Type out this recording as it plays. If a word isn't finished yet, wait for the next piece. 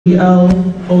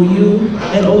L-O-U,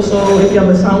 and also if you have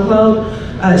a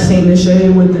SoundCloud, Saint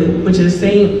Nashae which is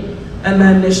Saint, and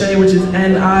then Nashae, which is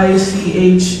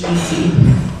N-I-C-H-E-T.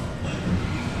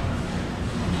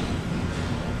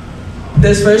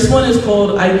 This first one is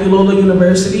called Aikilola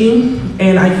University,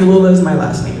 and Aikilola is my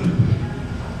last name.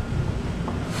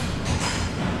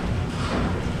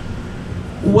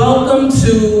 Welcome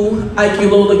to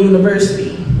Aikilola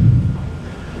University,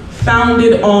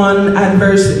 founded on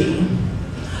adversity.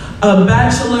 A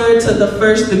bachelor to the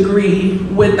first degree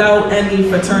without any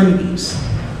fraternities.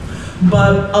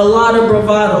 But a lot of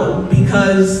bravado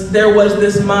because there was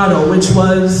this motto, which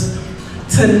was,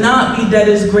 to not be dead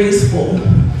is graceful,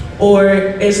 or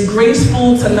it's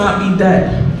graceful to not be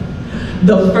dead.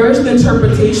 The first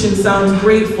interpretation sounds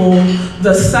grateful,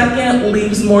 the second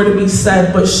leaves more to be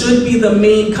said, but should be the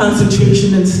main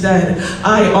concentration instead,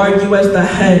 I argue as the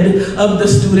head of the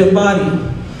student body,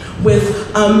 with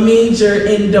a major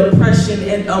in depression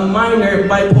and a minor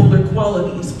bipolar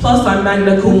qualities, plus I'm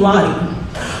magna cum laude,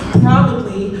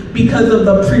 probably because of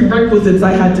the prerequisites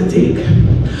I had to take.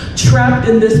 Trapped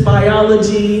in this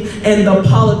biology and the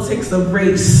politics of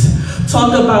race.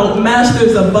 Talk about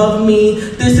masters above me,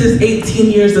 this is 18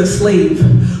 years a slave.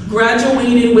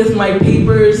 Graduated with my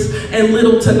papers and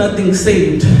little to nothing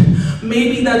saved.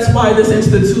 Maybe that's why this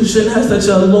institution has such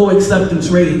a low acceptance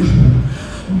rate.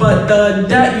 But the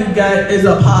debt you get is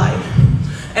up high,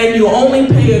 and you only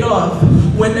pay it off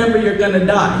whenever you're gonna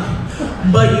die.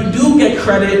 But you do get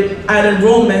credit at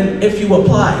enrollment if you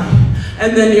apply,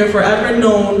 and then you're forever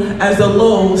known as a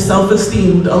low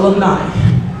self-esteemed alumni.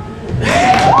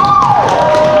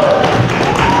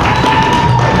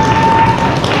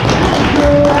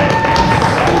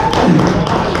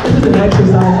 This is an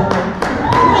exercise.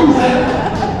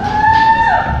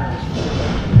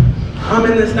 I'm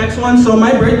in this next one, so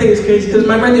my birthday is crazy because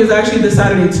my birthday is actually this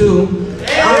Saturday too.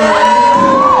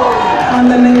 On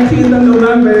the 19th of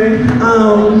November,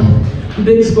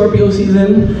 big Scorpio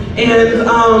season. And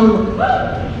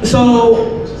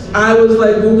so I was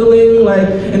like Googling like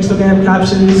Instagram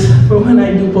captions for when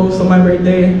I do post on my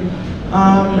birthday.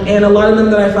 And a lot of them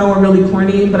that I found were really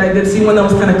corny, but I did see one that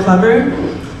was kind of clever.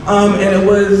 And it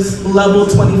was level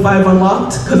 25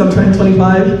 unlocked, because I'm turning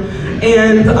 25.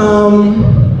 And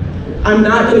I'm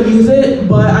not going to use it,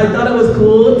 but I thought it was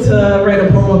cool to write a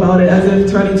poem about it as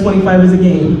if turning 25 is a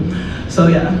game. So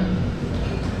yeah.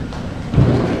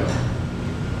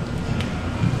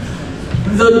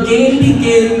 The game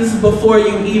begins before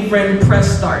you even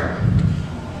press start.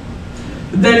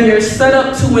 Then you're set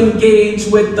up to engage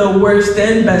with the worst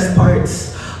and best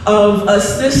parts of a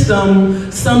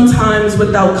system, sometimes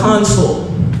without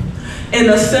console, in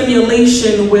a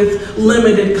simulation with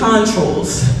limited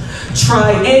controls.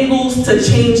 Triangles to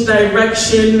change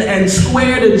direction and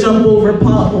square to jump over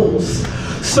potholes.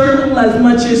 Circle as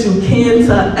much as you can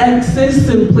to axis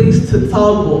and place to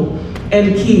toggle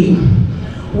and key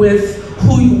with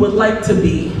who you would like to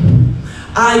be.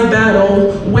 I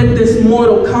battle with this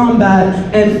mortal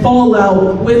combat and fall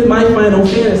out with my final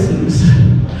fantasies.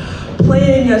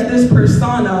 Playing as this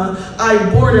persona, I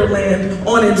borderland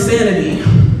on insanity.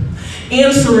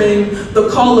 Answering the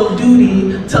call of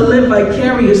duty to live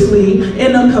vicariously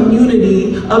in a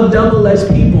community of double-edged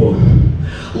people.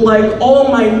 Like all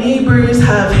my neighbors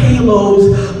have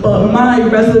halos, but my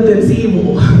residence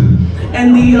evil.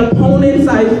 And the opponents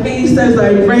I face as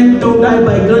I rank don't die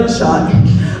by gunshot.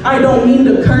 I don't mean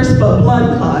to curse, but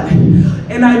blood clot.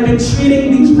 And I've been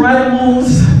treating these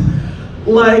rivals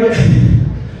like,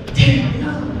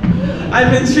 I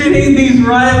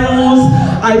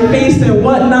faced and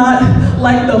whatnot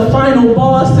like the final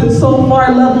boss, and so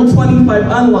far level 25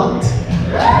 unlocked.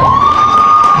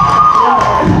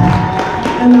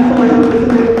 And that's all I have to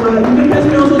say. You can catch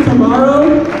me also tomorrow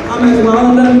as well.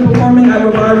 I'm going to be performing at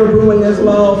Revival Brewing as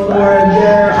well for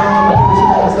their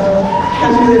so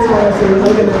catch me there tomorrow too. Have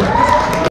a good night.